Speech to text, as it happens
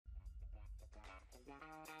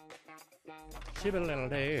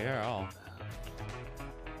Chibble-little-day-o.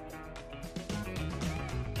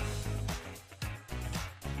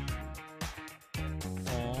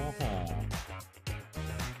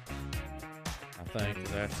 I think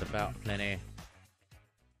that's about plenty.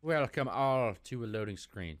 Welcome all to a loading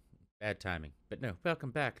screen. Bad timing. But no,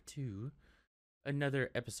 welcome back to another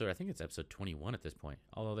episode. I think it's episode 21 at this point.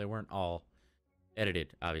 Although they weren't all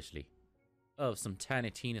edited, obviously. Of some Tiny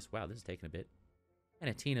Tina's. Wow, this is taking a bit.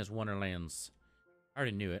 Tiny Tina's Wonderlands. I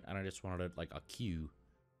already knew it, and I just wanted like a cue.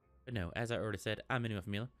 But no, as I already said, I'm Minu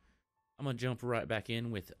Mila. I'm gonna jump right back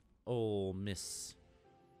in with old Miss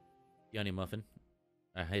Yoni Muffin.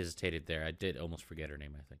 I hesitated there. I did almost forget her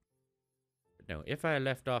name, I think. But no, if I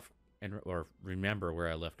left off or remember where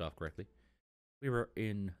I left off correctly, we were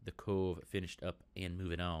in the cove, finished up and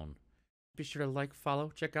moving on. Be sure to like,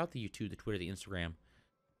 follow, check out the YouTube, the Twitter, the Instagram.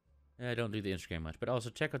 I don't do the Instagram much, but also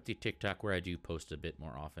check out the TikTok where I do post a bit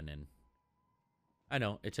more often. And I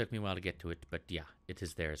know it took me a while to get to it, but yeah, it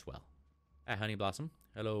is there as well. Hi, Honey Blossom.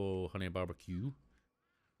 Hello, Honey Barbecue.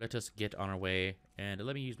 Let us get on our way, and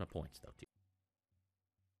let me use my points though too.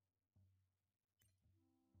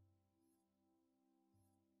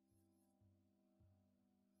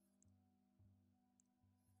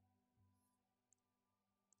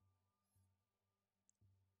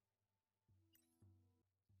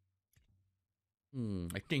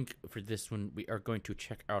 I think for this one, we are going to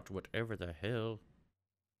check out whatever the hell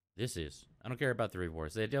this is. I don't care about the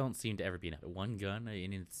rewards. They don't seem to ever be enough. One gun,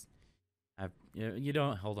 and it's... you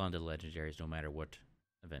don't hold on to the legendaries no matter what,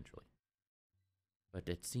 eventually. But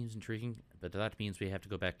it seems intriguing, but that means we have to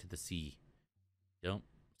go back to the sea. Don't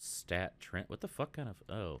stat Trent. What the fuck kind of...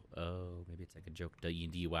 Oh, maybe it's like a joke.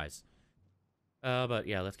 D&D-wise. But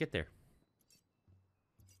yeah, let's get there.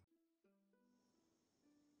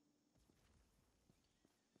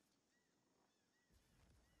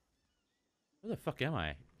 Where the fuck am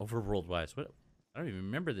I? Overworld-wise. What? I don't even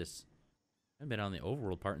remember this. I haven't been on the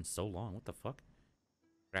overworld part in so long. What the fuck?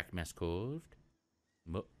 Crackmast Cove.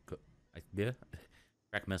 Yeah.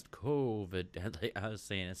 Crackmast Cove. I was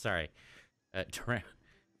saying it. Sorry.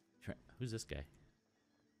 Who's this guy?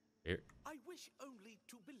 Here. I wish only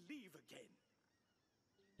to believe again.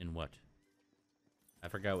 In what? I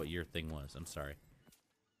forgot what your thing was. I'm sorry.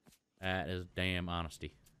 That is damn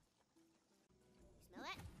honesty. Smell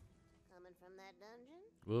it? Coming from that dungeon?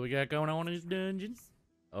 What we got going on in this dungeon?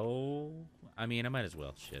 Oh, I mean, I might as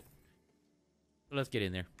well. Shit. So let's get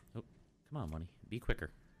in there. Oh, come on, money. Be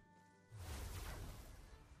quicker.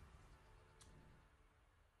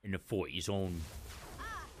 And the fort is on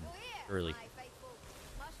early.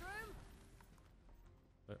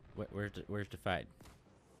 Where's the fight?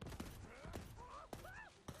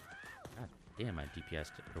 God damn, my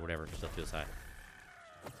DPS or whatever still feels high.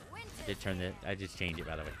 I did turn that. I just changed it,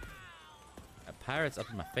 by the way. A pirate's up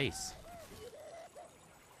in my face.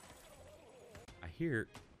 I hear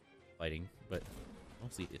fighting, but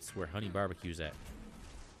mostly it's where Honey Barbecue's at.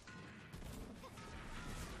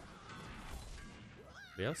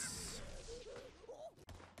 Yes.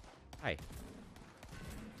 Hi.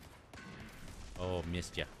 Oh,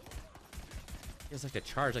 missed ya. Feels like a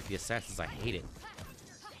charge like the assassins. I hate it.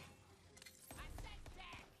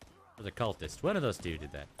 Or the cultist. One of those two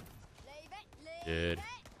did that. Dude.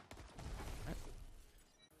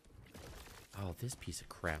 Oh, this piece of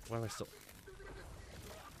crap. Why do I still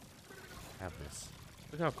have this?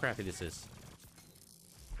 Look how crappy this is.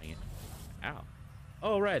 Dang it. Ow.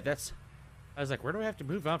 Oh, right. That's... I was like, where do I have to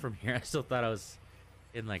move on from here? I still thought I was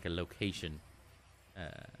in, like, a location.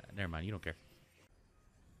 Never mind. You don't care.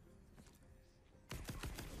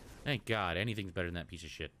 Thank God. Anything's better than that piece of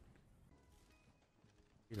shit.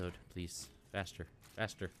 Reload, please. Faster.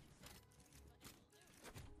 Faster.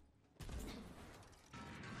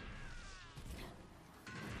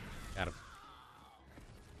 Got him.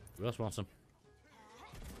 Who else wants some?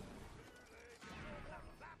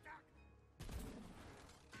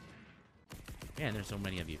 Man, there's so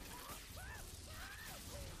many of you.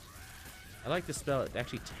 I like the spell. It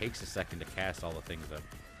actually takes a second to cast all the things, though.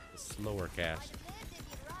 The slower cast.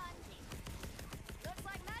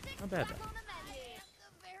 Not bad, though.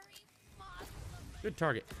 Good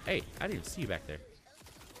target. Hey, I didn't even see you back there.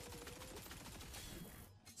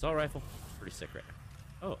 Assault rifle. Pretty sick right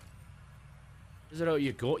now. Oh. Is it all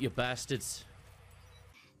you got, you bastards?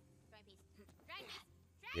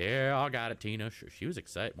 Yeah, I got it, Tina. She was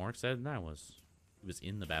excited, more excited than I was. She was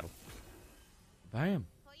in the battle. Bam.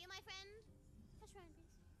 For you, my friend. A shrine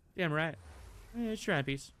piece. Damn right. Yeah, shrine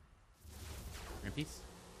piece. Shrine piece.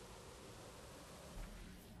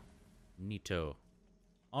 Neato.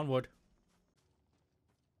 Onward.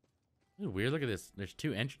 Weird. Look at this. There's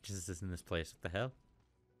 2 entrances in this place. What the hell?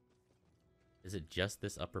 Is it just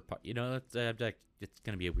this upper part? You know, it's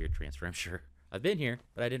gonna be a weird transfer, I'm sure. I've been here,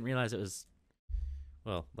 but I didn't realize it was,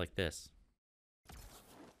 well, like this.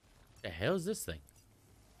 The hell is this thing?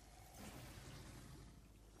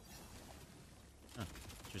 Huh,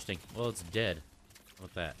 interesting. Well, it's dead.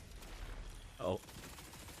 What that? Oh.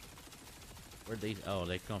 Where'd they? Oh,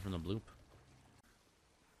 they come from the bloop.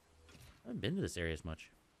 I haven't been to this area as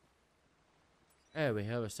much. Oh, we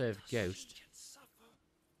have a safe ghost.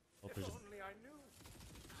 Oh, there's a...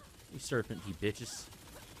 You serpent, you bitches.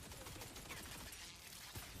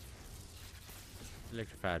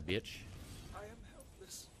 Electrified bitch. I am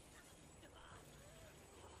helpless.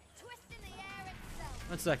 Twist in the air itself.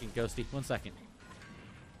 1 second, Ghosty. 1 second.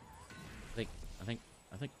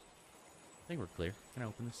 I think we're clear. Can I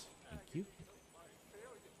open this? Thank you.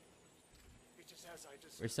 It is as I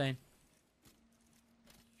deserve. What are you saying?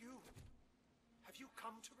 Have you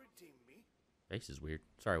come to redeem me? Face is weird.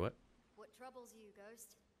 Sorry, what? What troubles you,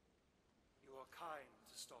 Ghost? You are kind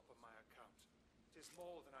to stop on my account. Tis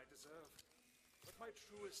more than I deserve. But my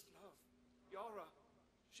truest love, Yara,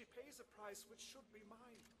 she pays a price which should be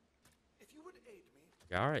mine. If you would aid me...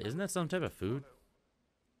 Yara, isn't that some type of food?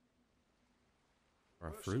 Or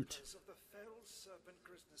a fruit? Worshippers of the fell serpent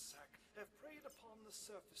Grisnasak have preyed upon the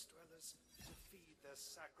surface dwellers to feed their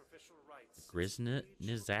sacrificial rites.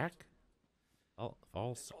 Grisnizak? Oh,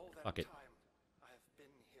 All fuck that it. time, I have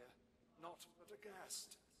been here, not but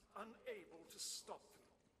aghast, unable to stop them.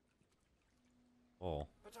 Oh.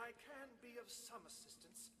 But I can be of some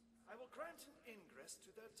assistance. I will grant an ingress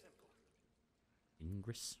to their temple.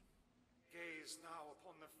 Ingress? Gaze now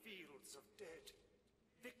upon the fields of dead,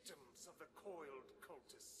 victims of the coiled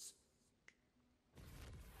cultists.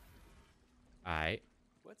 Aight.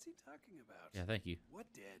 What's he talking about? Yeah, thank you. What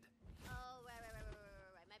did? Oh, right.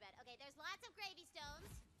 My bad. Okay, there's lots of gravy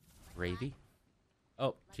stones. Gravy?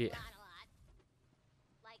 Oh, Like shit. a lot.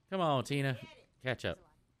 Like, Come on, Tina. Catch up.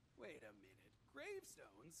 Wait a minute.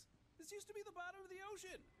 Gravestones? This used to be the bottom of the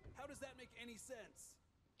ocean. How does that make any sense?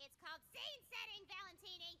 it's called scene setting,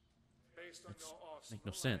 Valentini. Based on your arsenal, make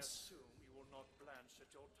no sense. I assume you will not blanch at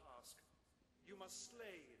your task. You must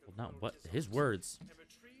slay the Well, not what? cultists His words. and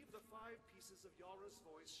retrieve the 5 pieces of Yara's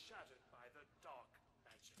voice shattered by the dark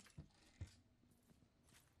magic.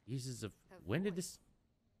 Jesus of... When did this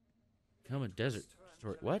become a desert Twist her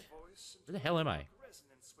story? angelic What? voice Where the into hell a am I? dark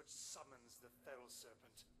resonance which summons the fell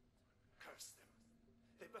serpent. Curse them.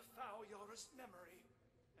 They befoul Yara's memory,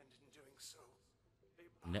 and in doing so, they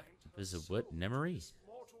bind her Is it soul what? to Memory? this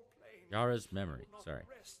mortal plane. Yara's memory. Will not Sorry.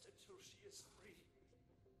 rest until she is free.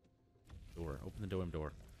 Door. Open the door.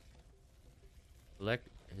 Door. Select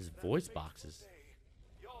his voice boxes.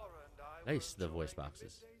 Nice, the voice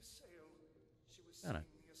boxes. What kind of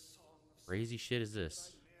crazy shit is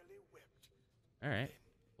this? Alright.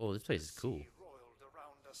 Oh, this place is cool.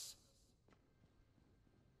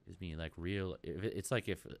 Gives me like real... It's like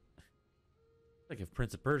if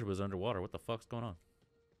Prince of Persia was underwater. What the fuck's going on?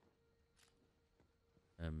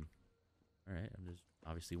 Alright, I'm just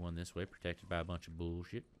obviously one this way, protected by a bunch of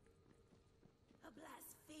bullshit. A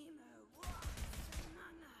blasphemer walks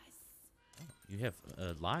among us. You have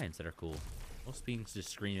lions that are cool. Most things just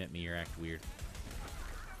scream at me or act weird.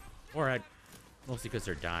 Or mostly because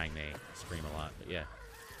they're dying, they scream a lot. But yeah.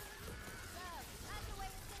 That's the way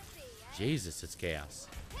it's gonna be, eh? Jesus, it's chaos.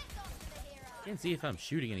 Pick off to the hero. Can't see if I'm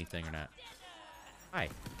shooting anything or not. Hi.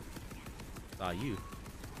 Saw you.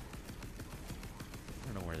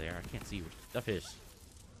 I don't know where they are. I can't see where stuff is.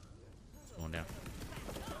 It's going down.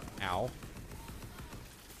 Ow.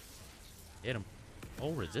 Hit him.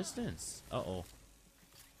 Oh, resistance. Uh-oh.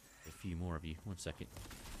 A few more of you. 1 second.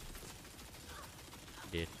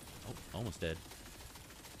 Dead. Oh, almost dead.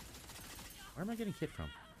 Where am I getting hit from?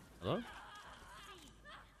 Hello?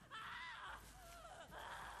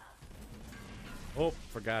 Oh,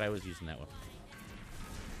 forgot I was using that one.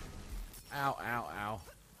 Ow, ow, ow.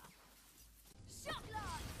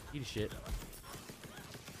 Eat a shit.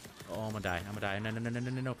 Oh, I'm gonna die. I'm gonna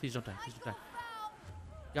die. No. Please don't die. Please don't die.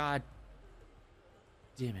 God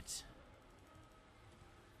damn it.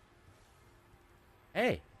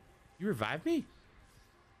 Hey, you revived me?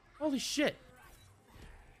 Holy shit.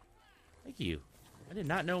 Thank you. I did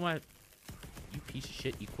not know my... You piece of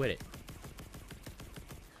shit, you quit it.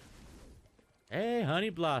 Hey, Honey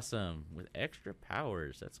Blossom with extra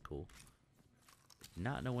powers. That's cool. Did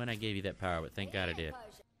not know when I gave you that power, but thank God I did. Something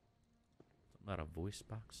about a voice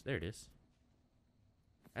box. There it is.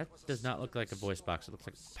 That does not look like a voice box. It looks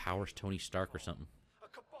like Powers Tony Stark or something. A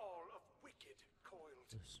cabal of wicked coiled.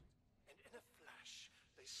 This- And in a flash,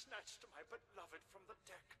 they snatched my beloved from the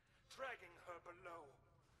deck, dragging below.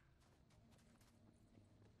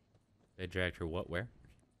 They dragged her what? Where?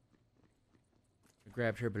 They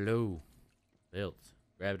grabbed her below. Built.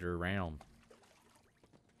 Grabbed her around.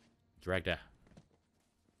 Dragged her.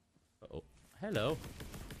 Uh-oh. Hello.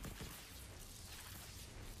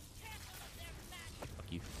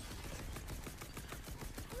 Fuck you.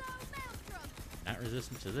 Not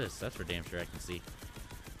resistant to this. That's for damn sure I can see.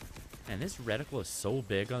 And this reticle is so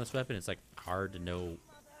big on this weapon, it's like hard to know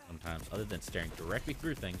sometimes, other than staring directly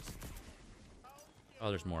through things. Oh,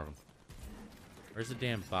 there's more of them. Where's the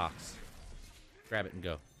damn box? Grab it and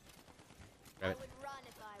go. Grab it.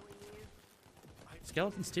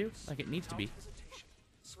 Skeletons too? Like it needs to be.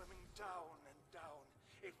 Swimming down and down.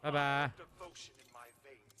 Bye-bye. Devotion in my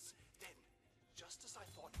veins. Then, just as I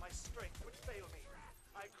thought my strength would fail me,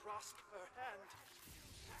 I grasped her hand.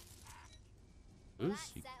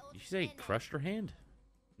 Who's? You say he crushed her hand?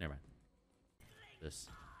 Never mind. This.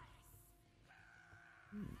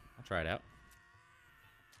 I'll try it out.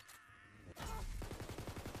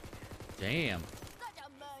 Damn.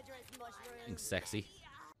 Looking sexy.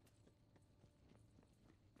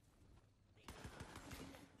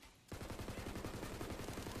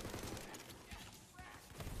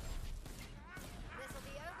 This'll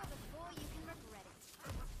be over before you can regret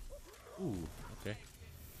it. Ooh, okay.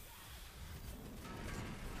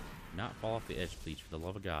 Not fall off the edge, please, for the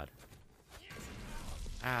love of God.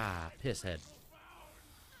 Ah, piss head.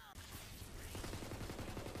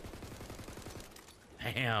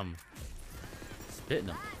 Bam. Spitting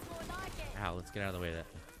them. Ow, let's get out of the way of that.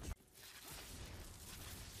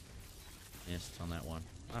 Missed on that one.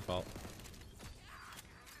 My fault.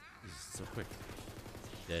 This is so quick.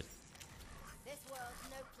 Dead. This world's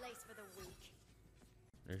no place for the weak.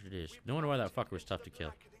 There it is. No wonder why that fucker was tough to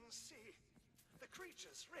kill. The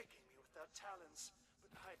creatures raking me with their talons, but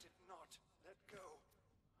I did not let go.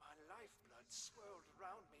 My lifeblood swirled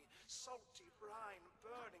around me, salty brine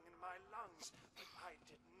burning in my lungs, but I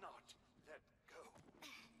did not let go.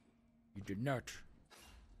 You did not.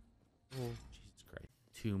 Oh, Jesus Christ.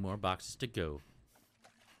 2 more boxes to go.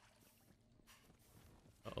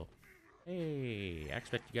 Uh-oh. Hey, I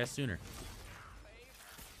expect you guys sooner.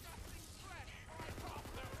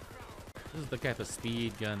 This is the type of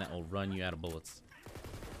speed gun that will run you out of bullets.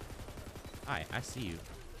 Hi, I see you.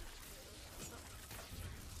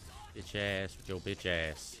 Bitch ass with your bitch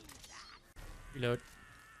ass. Reload.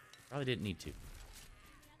 Probably didn't need to.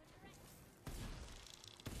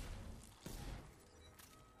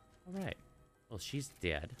 Alright. Well, she's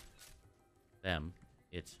dead. Them.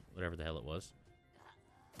 It's whatever the hell it was.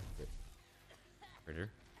 Critter.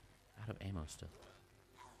 Out of ammo still.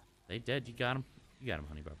 They dead. You got him. You got him,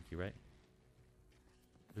 honey barbecue, right?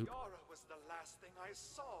 Oop. Yara was the last thing I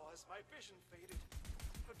saw as my vision faded.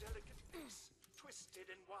 Her delicate face, twisted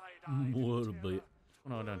and wide-eyed. What a bit. What's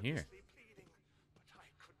going on down here? Pleading, but I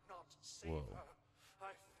could not save Whoa. her.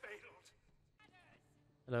 I failed.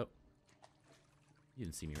 Hello. You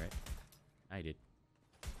didn't see me, right? I did.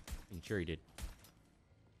 I'm sure he did.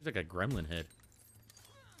 He's like a gremlin head.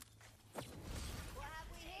 What have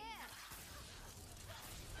we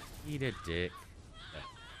here? Eat a dick.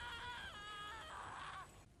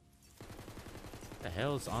 The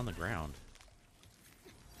hell's on the ground?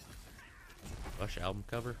 Rush album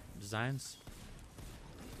cover designs?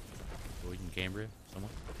 Boyd in Cambria,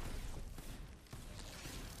 someone?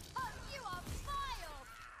 Oh, you are vile!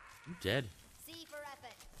 You dead? C for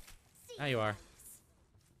effort. C Now you are. thanks.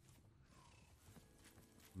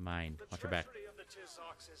 Mine. The Watch your back. treachery of the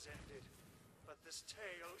Tizocs is ended, but this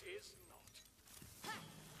tale is not.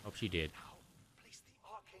 Hope she did. Now, place the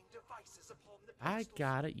arcane devices upon the I pedestals.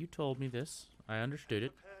 got it. You told me this. I understood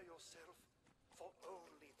it. Prepare yourself, for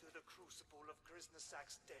only through the crucible of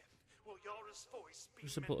Grisnesak's death will Yara's voice be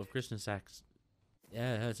Crucible of mended. Krishna Sachs.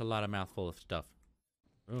 Yeah, that's a lot of mouthful of stuff.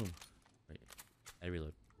 Boom. Wait. I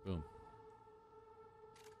reload. Boom.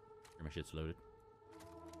 Sure, my shit's loaded.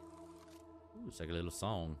 Ooh, it's like a little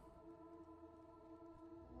song.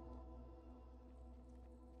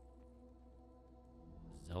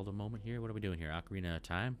 Zelda moment here? What are we doing here? Ocarina of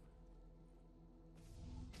Time?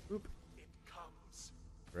 Boop. It comes.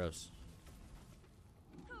 Gross.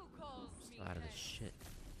 Who calls me A lot of this then? shit.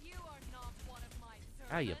 You are not one of my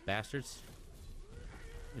servants. Ah, you bastards.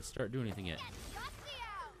 Didn't start doing anything yet.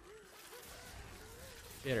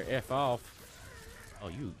 Get her F off. Oh,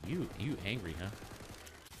 you angry, huh?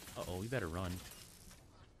 Uh-oh, you better run.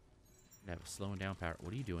 You have a slowing down power.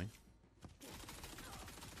 What are you doing?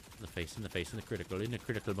 In the face, in the face, in the critical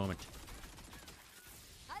moment.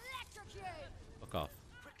 Electrocute! Fuck off.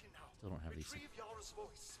 Quickly now. Still don't have these things. Retrieve Yara's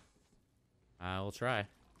voice. I will try.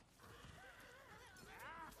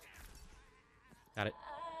 Got it.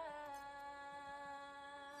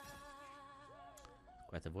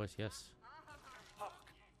 Quite the voice, yes. Hark,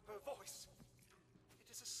 her voice.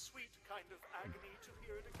 It is a sweet kind of agony to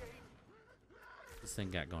hear it again. This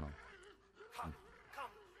thing got going on. Come,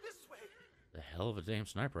 come, this way. The hell of a damn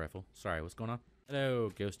sniper rifle. Sorry, what's going on?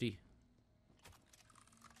 Hello, Ghosty.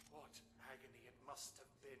 What agony it must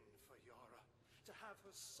have been for Yara to have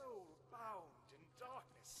her soul bound in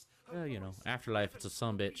darkness. Her Well, you know, voice afterlife, it's a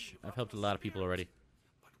driven sumbitch. free I've of helped a her lot of people spirit. already.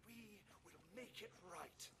 But we will make it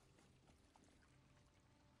right.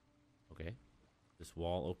 Okay. This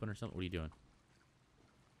wall open or something? What are you doing?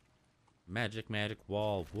 Magic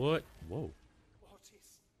wall. What? Whoa. What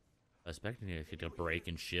is I was expecting it to break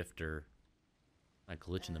and shift or like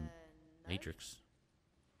glitch in the matrix.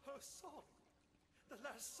 her song? The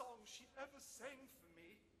last song she ever sang for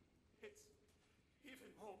me. It's even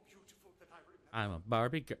more beautiful than I remember. I'm a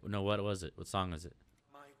Barbie girl. No, what was it? What song is it?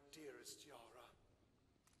 My dearest Yara,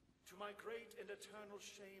 to my great and eternal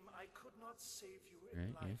shame, I could not save you in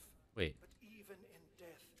Right, yeah. life. Wait. But even in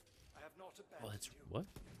death, I have not abandoned Oh, that's you. what?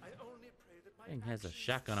 I only pray that my Thing has a actions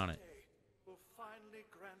shotgun on it. today will finally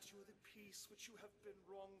grant you the peace which you have been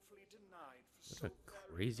wrongfully denied for That's so a very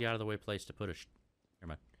crazy out of the way place to put a.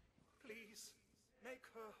 Never mind. Please make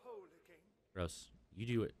her whole again. Gross. You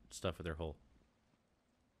do it stuff with her hole.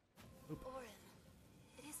 Orin,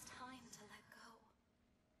 it is time to let go.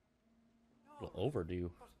 A little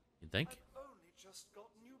overdue. You think? I've only just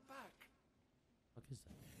gotten you back. What is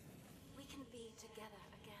that? We can be together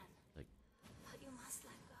again. Like, But you must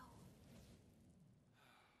let go.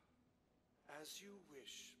 As you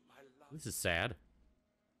wish, my love. this is sad.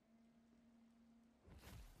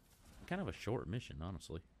 Kind of a short mission,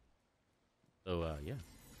 honestly. So, yeah.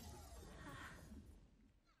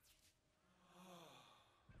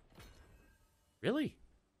 Really?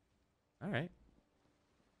 Alright.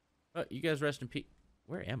 You guys rest in peace.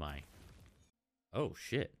 Where am I? Oh,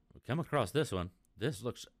 shit. We come across this one. This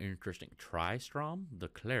looks interesting. Tristram, the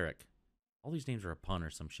cleric. All these names are a pun or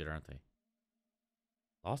some shit, aren't they?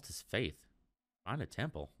 Lost his faith. Find a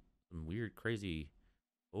temple. Some weird, crazy,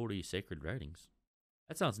 holy, sacred writings.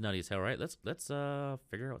 That sounds nutty as hell, right? Let's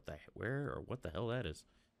figure out where or what the hell that is.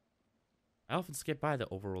 I often skip by the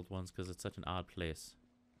overworld ones because it's such an odd place.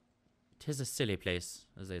 'Tis a silly place,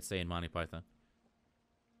 as they'd say in Monty Python.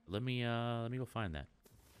 Let me go find that.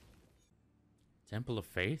 Temple of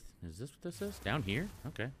Faith? Is this what this is? Down here?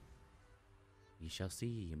 Okay. We shall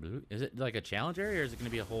see. Is it like a challenge area or is it going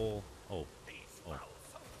to be a whole... Oh.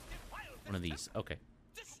 One of these. Okay.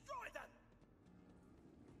 Destroy them!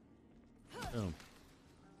 Boom.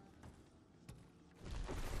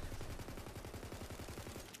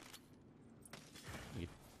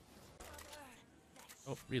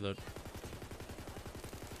 Oh, reload.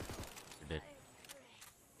 You're dead.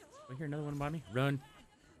 We hear another one by me? Run.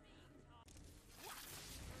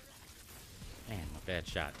 Man, my bad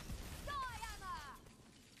shot.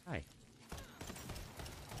 Hi.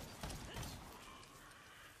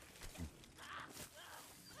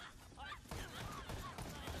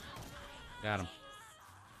 Got him.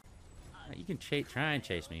 You can try and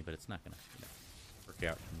chase me, but it's not gonna work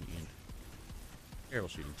out in the end. Terrible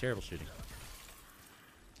shooting, terrible shooting.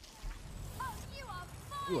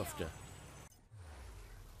 Woofda.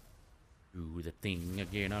 Do the thing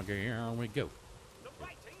again we go. The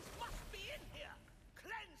writings must be in here.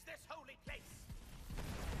 Cleanse this holy place.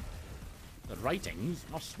 The writings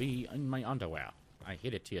must be in my underwear. I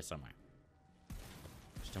hid it here somewhere.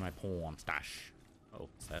 Just in my porn stash. Oh,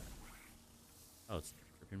 what's that? Oh, it's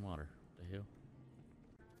dripping water. What the hell?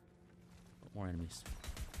 What more enemies?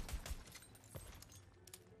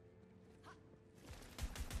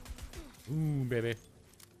 Ooh, baby.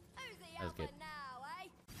 That's good.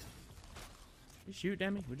 You shoot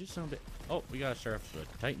at me? We just sound it. Oh, we got a sheriff's foot.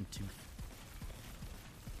 Titan tooth.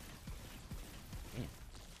 Damn.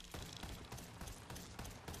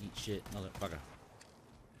 Eat shit, motherfucker.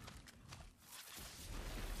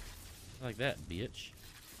 Like that, bitch.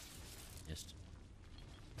 Missed.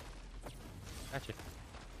 Gotcha.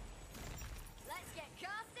 Let's get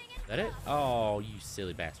casting Is that it? Oh, you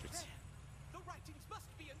silly bastards. The writings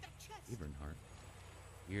must be in that chest. Eberhard.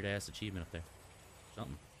 Weird ass achievement up there.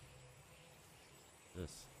 Something.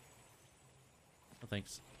 This. No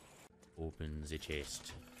thanks. Open the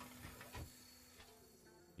chest.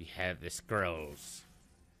 We have the scrolls.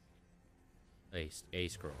 A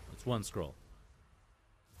scroll. It's one scroll.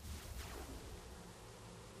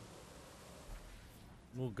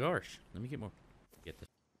 Well, gosh. Let me get more. Get this.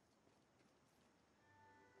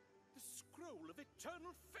 The scroll of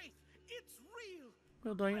eternal faith. It's real.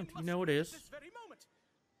 Well, Diane, I you know must it read is. This very moment.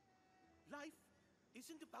 Life is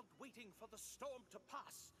isn't about waiting for the storm to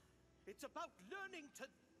pass. It's about learning to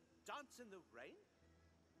dance in the rain.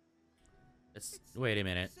 Wait a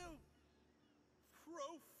minute. So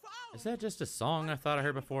profound. Is that just a song I thought I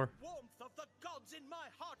heard before? The warmth of the gods in my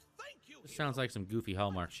heart. Thank you. This sounds like some goofy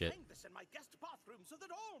Hallmark shit. Hang this in my guest bathroom so that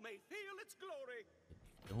all may feel its glory.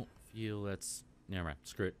 Don't feel that's... Never mind.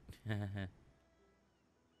 Screw it.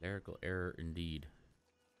 Lyrical error indeed.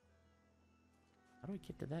 How do we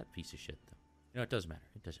get to that piece of shit, though? You know, it doesn't matter.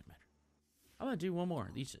 It doesn't matter. I'm going to do one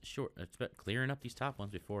more. These short... It's about clearing up these top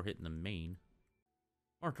ones before hitting the main.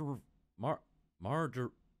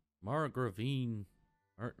 Margravine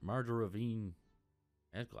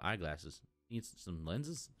medical eyeglasses. Needs some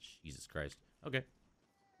lenses? Jesus Christ. Okay.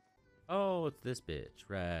 Oh, it's this bitch.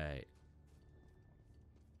 Right.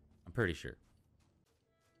 I'm pretty sure.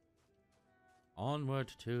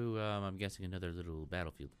 Onward to, I'm guessing, another little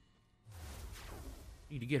battlefield.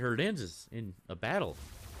 Need to get her lenses in a battle,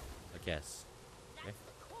 I guess. Okay.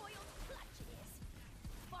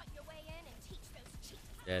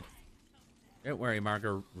 Dead. Don't worry,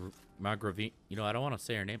 Margravine. You know, I don't want to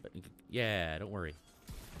say her name, but yeah, don't worry.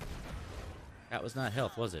 That was not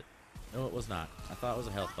health, was it? No, it was not. I thought it was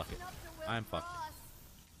a health bucket. I'm fucked.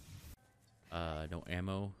 No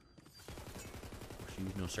ammo.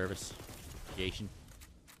 Shoes, no service. Jason.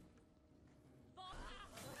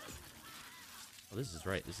 Oh, this is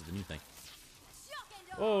right. This is the new thing.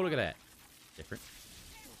 Oh, look at that. Different.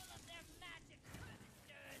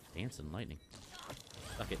 Dancing lightning.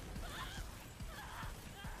 Suck it.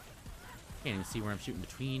 Can't even see where I'm shooting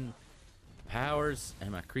between powers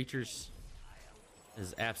and my creatures. This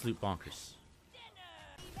is absolute bonkers.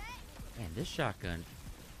 Man, this shotgun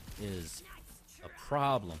is a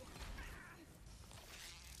problem.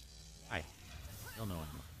 Hi. Hell no anymore.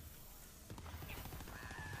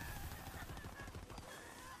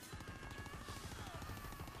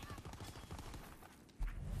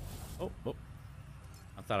 Oh.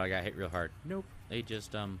 I thought I got hit real hard. Nope. They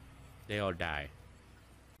just, they all die.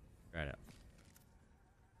 Right up.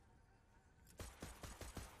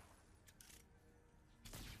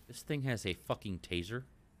 This thing has a fucking taser.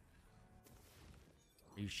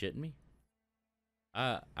 Are you shitting me?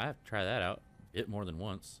 I have to try that out a bit more than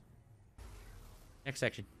once. Next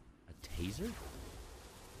section. A taser?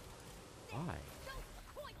 Why?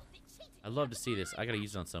 I'd love to see this. I gotta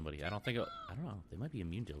use it on somebody. I don't know. They might be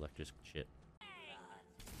immune to electric shit.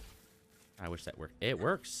 I wish that worked. It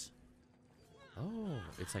works. Oh,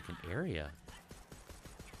 it's like an area.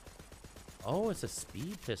 Oh, it's a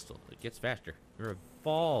speed pistol. It gets faster. It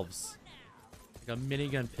revolves. Like a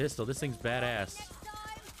minigun pistol. This thing's badass.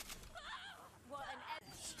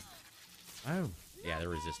 Oh, yeah, they're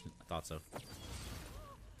resistant. I thought so.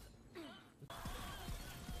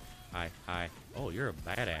 Hi. Oh, you're a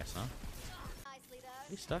badass, huh?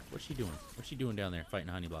 You stuck? What's she doing? What's she doing down there fighting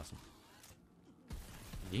Honey Blossom?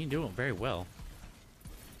 You ain't doing very well.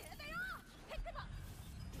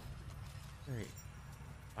 Alright.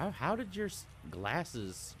 How did your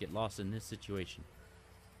glasses get lost in this situation?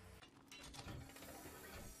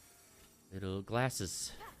 Little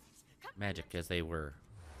glasses. Magic as they were.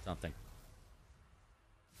 Something.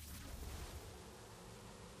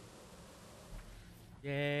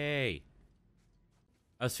 Yay!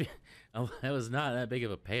 That was not that big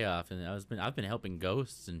of a payoff, and I've been helping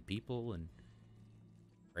ghosts and people and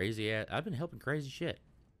crazy ass. I've been helping crazy shit,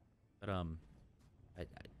 but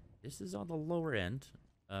this is on the lower end.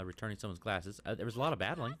 Returning someone's glasses. There was a lot of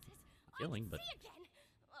battling, killing, but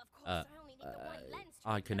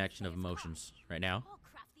odd connection of emotions right now. I'll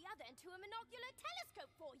craft the other into a monocular telescope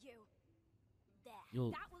for you.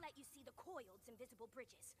 There, that will let you see the coiled invisible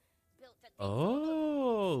bridges built at the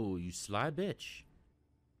Oh, you sly bitch.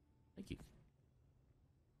 Thank you.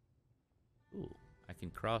 Ooh, I can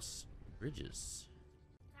cross bridges.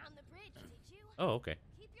 Found the bridge, did you? Oh, okay.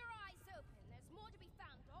 Keep your eyes open. There's more to be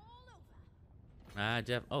found all over.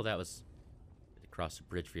 Oh, that was to cross a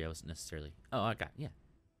bridge for you. I wasn't necessarily. Oh, I got, yeah.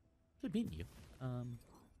 Good meeting you. I'm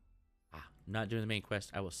not doing the main quest.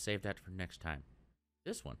 I will save that for next time.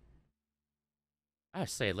 This one. I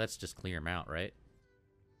say let's just clear them out, right?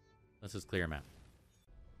 Let's just clear them out.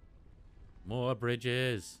 More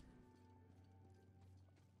bridges.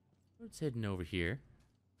 What's hidden over here?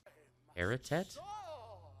 Heritet?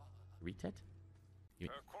 Retet?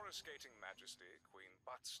 Her coruscating majesty, Queen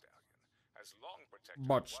Buttstallion, has long protected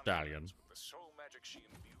Buttstallion. with the soul magic she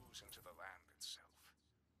imbues into the land itself.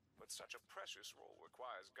 But such a precious role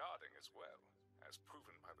requires guarding as well, as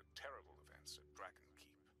proven by the terrible events at Dragon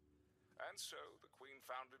Keep. And so, the Queen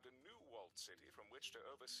founded a new walled city from which to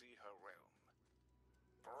oversee her realm.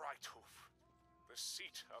 Brighthoof, the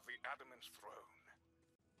seat of the Adamant Throne.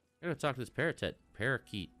 I gotta talk to this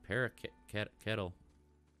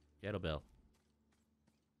kettlebell.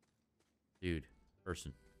 Dude,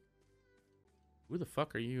 person. Who the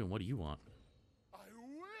fuck are you and what do you want? I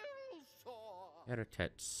will soar.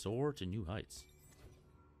 Paratet, soar to new heights.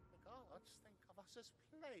 The gods think of us as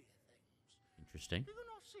playthings. Interesting. Do you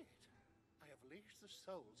not see it? I have leashed the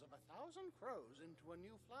souls of 1,000 crows into a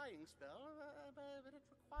new flying spell, but it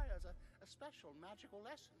requires a special magical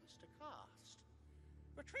essence to cast.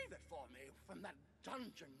 Retrieve it for me from that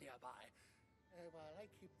dungeon nearby, while I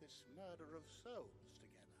keep this murder of souls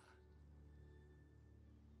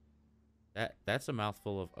together. That's a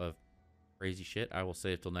mouthful of crazy shit. I will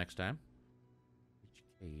save till next time. Which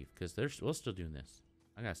cave? Because we're still doing this.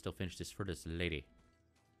 I gotta still finish this for this lady.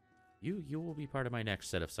 You will be part of my next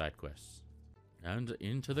set of side quests. And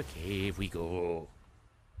into the cave we go.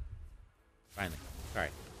 Finally.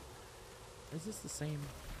 Alright. Is this the same?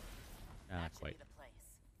 Not quite.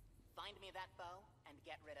 Find me that bow and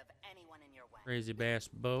get rid of anyone in your way. Crazy bass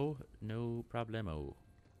bow, no problemo.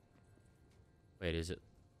 Wait, is it?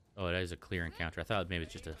 Oh, it is a clear encounter. I thought maybe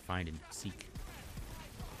it's just a find and seek.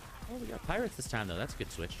 Oh, we got pirates this time though. That's a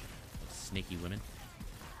good switch. Snaky women.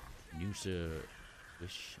 Noosa,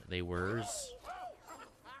 wish they were's.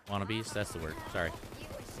 Wannabes. That's the word. Sorry.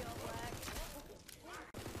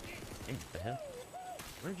 Hey, what the hell?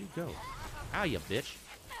 Where'd you go? Ow, you bitch.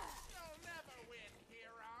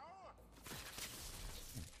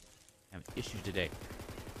 Having issues today.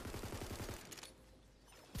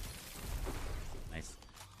 Nice.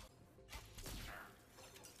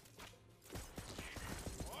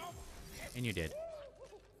 And you did.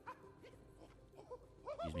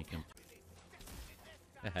 Excuse me, Kim.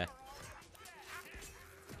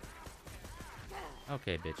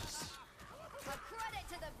 Okay, bitches.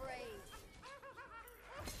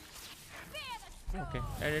 Okay.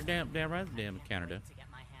 Damn right, damn Canada.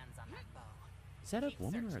 Is that a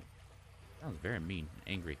woman or a... Sounds very mean,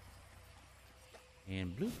 angry.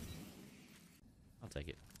 And blue. I'll take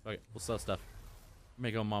it. Okay, we'll sell stuff.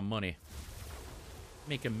 Make all my money.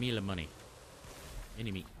 Make a meal of money.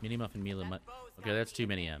 Mini muffin meal of money. Okay, that's too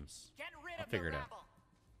many M's. I'll figure it out.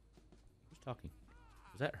 Who's talking?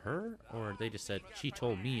 Was that her? Or they just said, she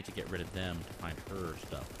told me to get rid of them to find her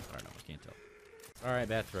stuff. I don't know, I can't tell. Alright,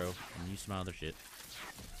 bad throw. And you smile their shit.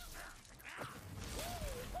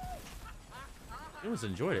 I almost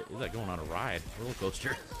enjoyed it. It was like going on a ride. Roller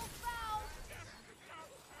coaster.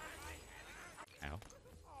 Ow.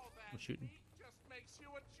 I'm shooting.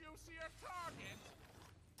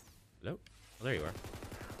 Hello? Oh, there you are.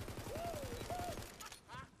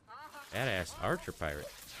 Badass archer pirate.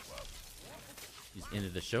 He's into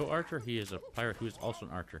the show archer. He is a pirate who is also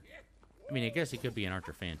an archer. I mean, I guess he could be an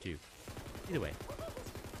archer fan too. Either way.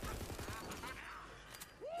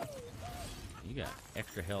 You got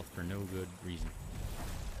extra health for no good reason.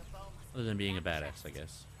 Other than being a badass, I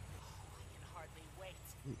guess.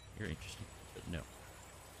 Ooh, you're interesting, but no.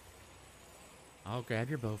 I'll grab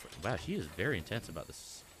your bow. Wow, she is very intense about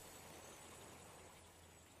this.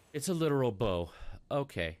 It's a literal bow.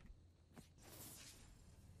 Okay.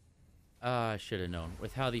 I should have known.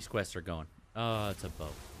 With how these quests are going. It's a bow.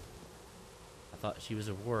 I thought she was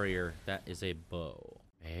a warrior. That is a bow.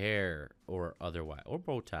 Hair or otherwise. Or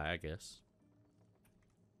bow tie, I guess.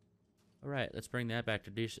 Alright, let's bring that back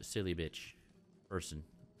to this silly bitch person.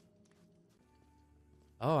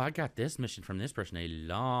 Oh, I got this mission from this person a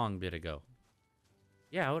long bit ago.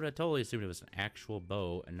 Yeah, I would have totally assumed it was an actual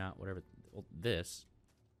bow and not whatever. Well, this.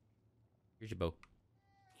 Here's your bow.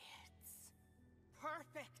 It's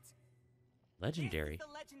perfect. Legendary. This is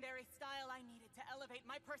the legendary style I needed to elevate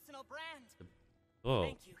my personal brand. Oh,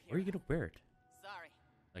 Thank you, where are you gonna wear it? Sorry.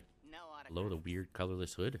 Like no below the weird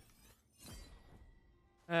colorless hood?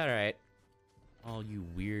 Alright. All you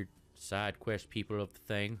weird side quest people of the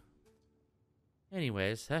thing.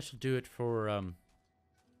 Anyways, that should do it for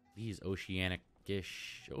these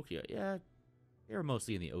oceanic-ish. Okay, yeah, they're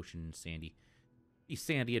mostly in the ocean, sandy. These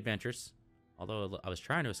sandy adventures. Although I was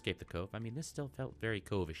trying to escape the cove. I mean, this still felt very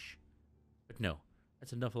cove-ish. But no,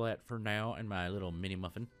 that's enough of that for now. And my little mini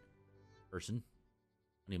muffin person,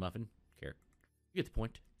 honey muffin, care. You get the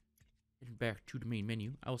point. Getting back to the main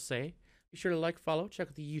menu, I will say. Be sure to like, follow, check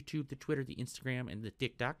out the YouTube, the Twitter, the Instagram, and the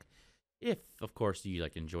TikTok. If, of course, you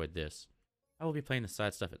enjoyed this. I will be playing the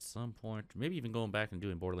side stuff at some point. Maybe even going back and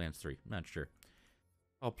doing Borderlands 3. I'm not sure.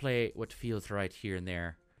 I'll play what feels right here and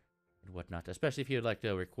there and whatnot. Especially if you'd like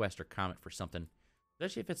to request or comment for something.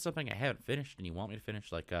 Especially if it's something I haven't finished and you want me to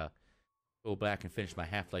finish. Like, go back and finish my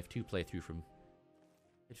Half-Life 2 playthrough from...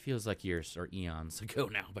 It feels like years or eons ago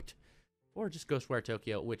now, but... Or just Ghostwire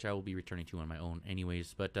Tokyo, which I will be returning to on my own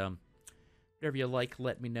anyways. But, Whatever you like,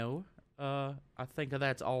 let me know. I think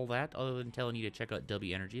that's all that, other than telling you to check out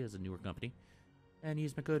W Energy as a newer company. And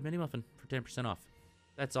use my code MiniMuffin for 10% off.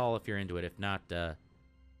 That's all if you're into it. If not, we'll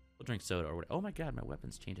drink soda or whatever. Oh my god, my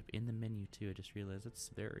weapons change up in the menu too. I just realized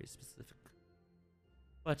it's very specific.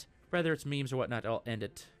 But whether it's memes or whatnot, I'll end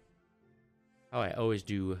it how I always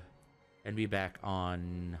do and be back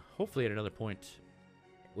on, hopefully at another point,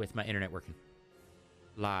 with my internet working.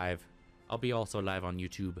 Live. I'll be also live on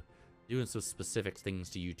YouTube, doing some specific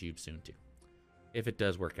things to YouTube soon too. If it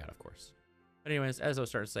does work out, of course. But anyways, as I was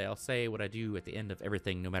starting to say, I'll say what I do at the end of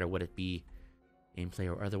everything, no matter what it be, gameplay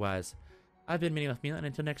or otherwise. I've been MiniMuff Mila, and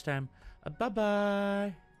until next time,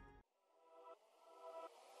 bye-bye!